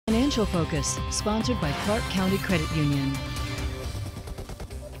Financial Focus, sponsored by Clark County Credit Union.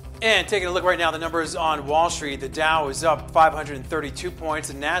 And taking a look right now, the numbers on Wall Street. The Dow is up 532 points.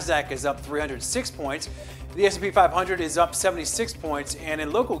 The Nasdaq is up 306 points. The S&P 500 is up 76 points. And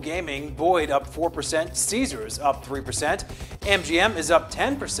in local gaming, Boyd up 4%, Caesars up 3%, MGM is up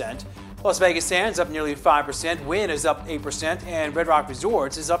 10%. Las Vegas Sands up nearly 5%, Wynn is up 8%, and Red Rock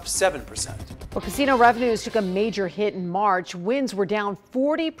Resorts is up 7%. Well, casino revenues took a major hit in March. Wins were down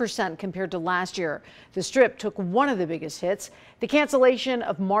 40% compared to last year. The Strip took one of the biggest hits. The cancellation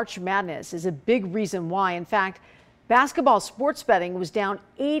of March Madness is a big reason why. In fact, basketball sports betting was down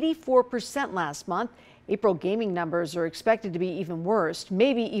 84% last month. April gaming numbers are expected to be even worse,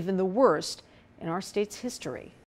 maybe even the worst in our state's history.